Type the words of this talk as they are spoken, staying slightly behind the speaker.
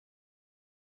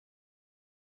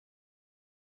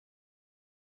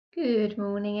Good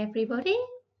morning everybody,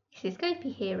 this is Gopi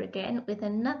here again with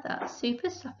another Super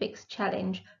Suffix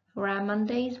challenge for our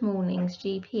Mondays mornings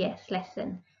GPS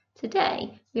lesson.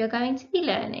 Today we are going to be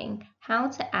learning how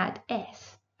to add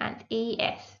S and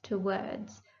ES to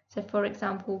words. So for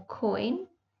example, coin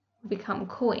will become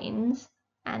coins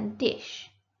and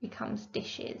dish becomes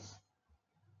dishes.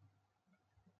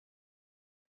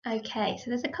 Okay,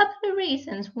 so there's a couple of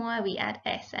reasons why we add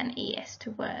S and ES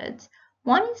to words.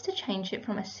 One is to change it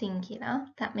from a singular,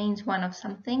 that means one of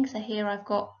something. So here I've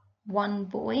got one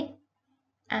boy,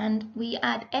 and we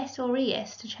add S or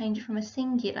ES to change it from a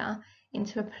singular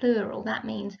into a plural, that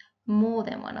means more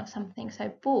than one of something.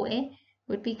 So boy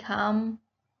would become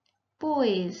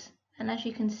boys, and as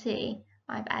you can see,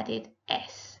 I've added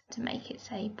S to make it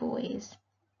say boys.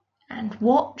 And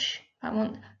watch,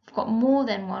 I've got more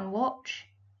than one watch,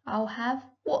 I'll have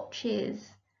watches.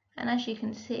 And as you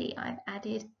can see, I've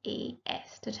added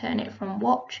ES to turn it from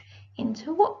watch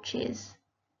into watches.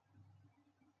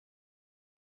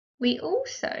 We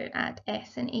also add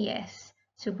S and ES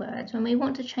to words when we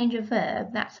want to change a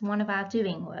verb, that's one of our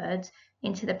doing words,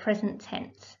 into the present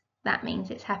tense. That means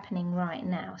it's happening right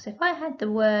now. So if I had the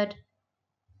word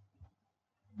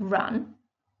run,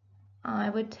 I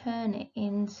would turn it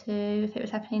into, if it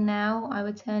was happening now, I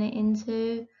would turn it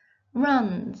into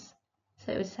runs.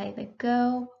 So it would say the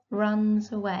girl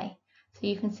runs away. So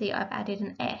you can see I've added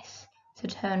an S to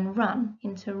turn run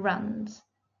into runs.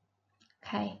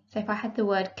 Okay, so if I had the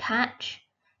word catch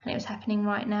and it was happening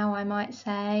right now, I might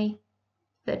say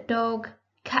the dog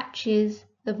catches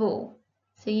the ball.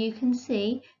 So you can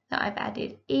see that I've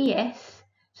added ES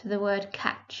to the word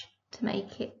catch to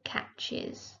make it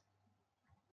catches.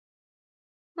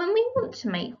 When we want to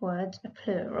make words a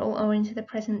plural or into the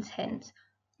present tense,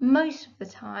 most of the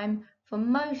time, for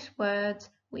most words,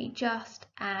 we just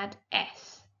add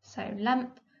S. So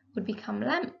lamp would become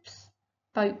lamps,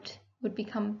 boat would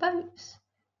become boats,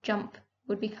 jump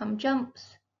would become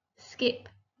jumps, skip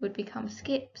would become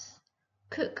skips,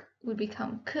 cook would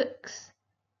become cooks,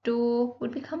 door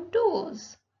would become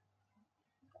doors.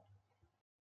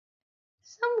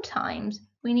 Sometimes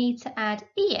we need to add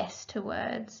ES to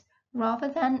words rather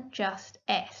than just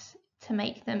S to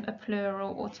make them a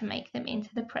plural or to make them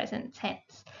into the present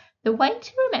tense. The way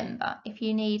to remember if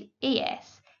you need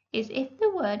ES is if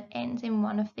the word ends in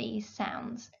one of these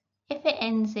sounds. If it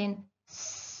ends in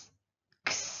S,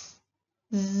 X,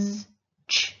 Z,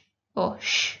 Ch or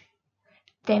Sh,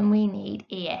 then we need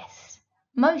ES.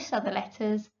 Most other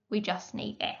letters we just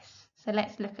need S. So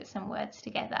let's look at some words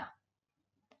together.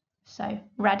 So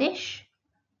radish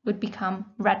would become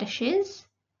radishes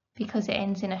because it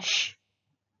ends in a sh.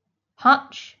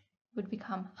 Hutch would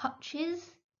become hutches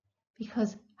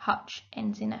because hutch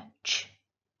ends in a ch.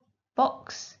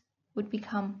 Box would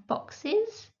become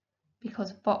boxes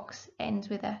because box ends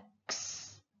with a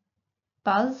x.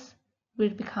 Buzz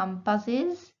would become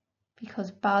buzzes because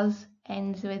buzz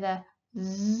ends with a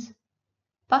z.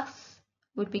 Bus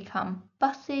would become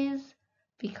buses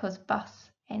because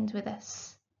bus ends with a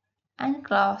s. And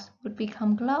glass would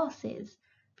become glasses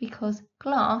because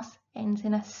glass ends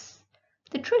in a s.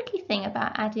 The tricky thing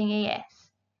about adding ES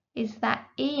is that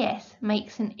ES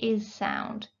makes an is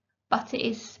sound, but it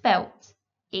is spelt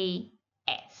ES.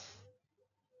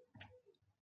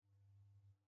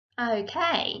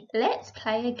 Okay, let's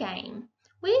play a game.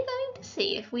 We're going to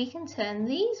see if we can turn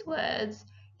these words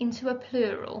into a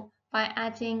plural by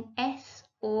adding S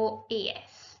or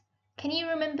ES. Can you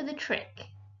remember the trick?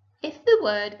 If the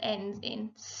word ends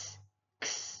in s,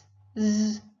 x,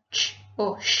 z, ch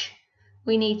or sh,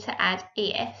 we need to add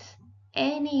ES.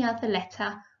 Any other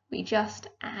letter, we just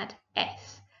add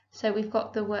S. So we've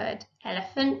got the word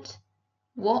elephant,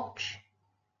 watch,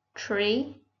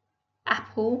 tree,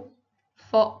 apple,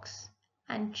 fox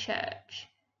and church.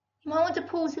 You might want to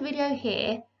pause the video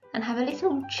here and have a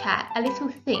little chat, a little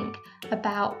think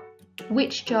about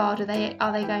which jar are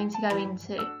they going to go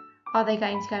into. Are they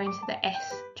going to go into the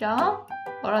S jar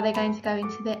or are they going to go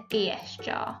into the ES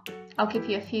jar? I'll give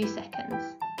you a few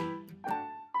seconds.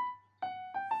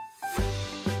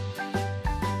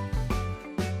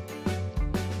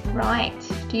 Right,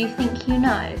 do you think you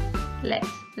know? Let's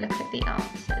look at the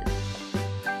answers.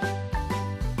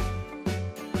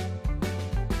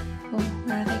 Oh,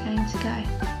 where are they going to go?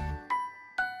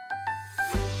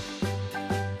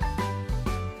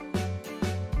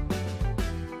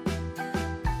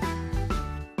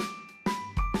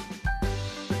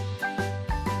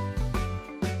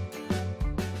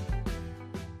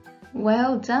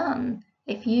 Well done!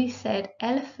 If you said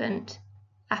elephant,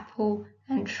 apple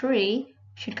and tree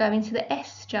should go into the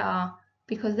S jar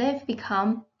because they've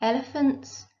become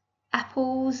elephants,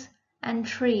 apples and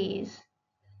trees.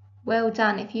 Well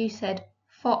done if you said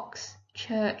fox,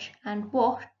 church and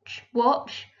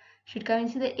watch should go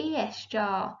into the ES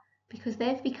jar because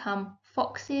they've become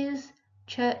foxes,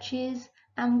 churches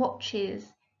and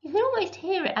watches. You can almost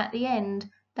hear it at the end,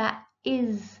 that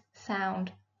is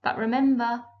sound. But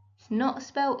remember, it's not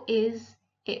spelt is,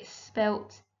 it's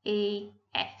spelt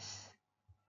ES.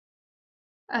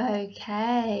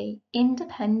 Okay,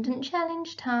 independent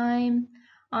challenge time.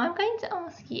 I'm going to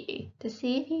ask you to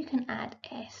see if you can add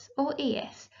S or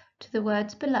ES to the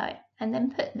words below and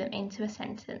then put them into a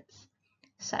sentence.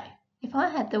 So, if I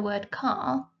had the word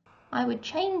car, I would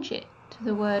change it to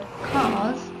the word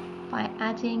cars by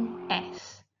adding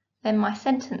S. Then my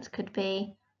sentence could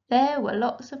be, there were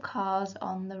lots of cars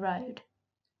on the road.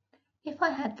 If I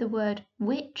had the word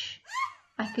which,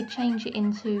 I could change it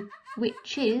into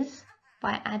witches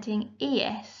by adding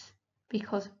es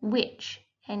because which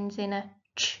ends in a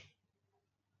ch.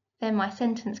 Then my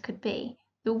sentence could be,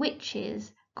 the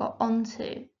witches got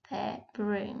onto their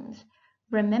brooms.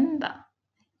 Remember,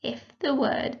 if the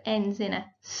word ends in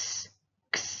a s,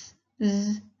 x,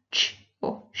 z, ch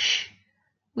or sh,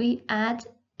 we add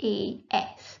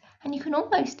es. And you can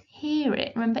almost hear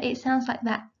it. Remember, it sounds like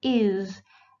that is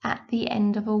at the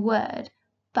end of a word,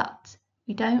 but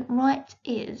we don't write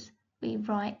is, we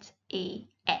write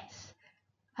es.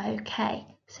 Okay,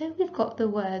 so we've got the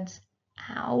words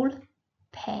owl,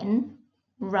 pen,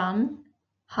 run,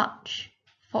 hutch,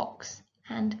 fox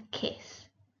and kiss.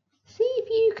 See if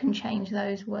you can change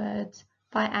those words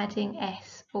by adding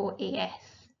s or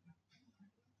es.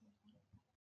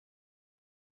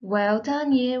 Well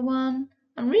done, Year 1.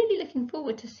 I'm really looking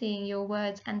forward to seeing your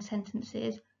words and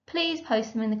sentences. Please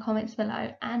post them in the comments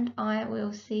below and I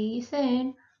will see you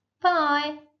soon.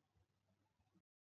 Bye!